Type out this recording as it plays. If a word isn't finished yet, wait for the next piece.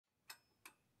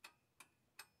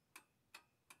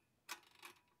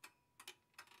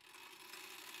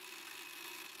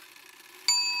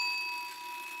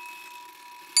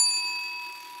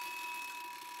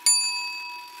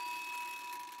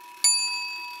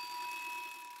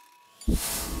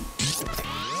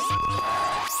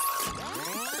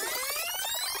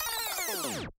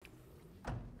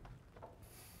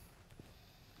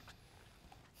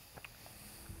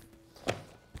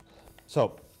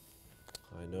So,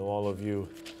 I know all of you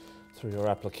through your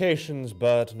applications,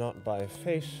 but not by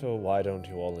face, so why don't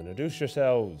you all introduce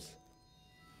yourselves?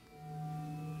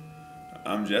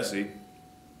 I'm Jesse.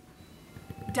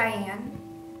 Diane.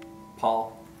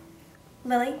 Paul.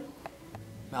 Lily.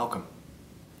 Malcolm.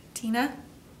 Tina.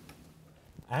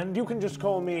 And you can just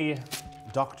call me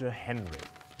Dr. Henry.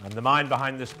 I'm the mind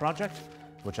behind this project,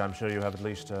 which I'm sure you have at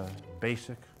least a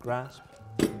basic grasp.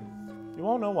 You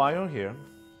all know why you're here.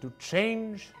 To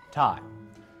change time.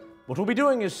 What we'll be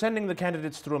doing is sending the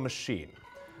candidates through a machine.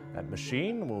 That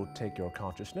machine will take your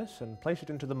consciousness and place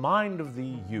it into the mind of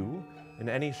the you in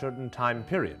any certain time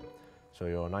period. So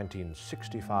your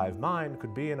 1965 mind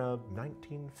could be in a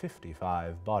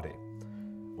 1955 body.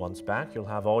 Once back, you'll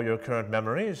have all your current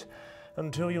memories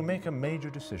until you make a major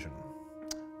decision.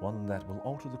 One that will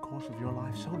alter the course of your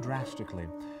life so drastically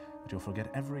that you'll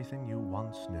forget everything you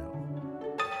once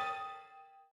knew.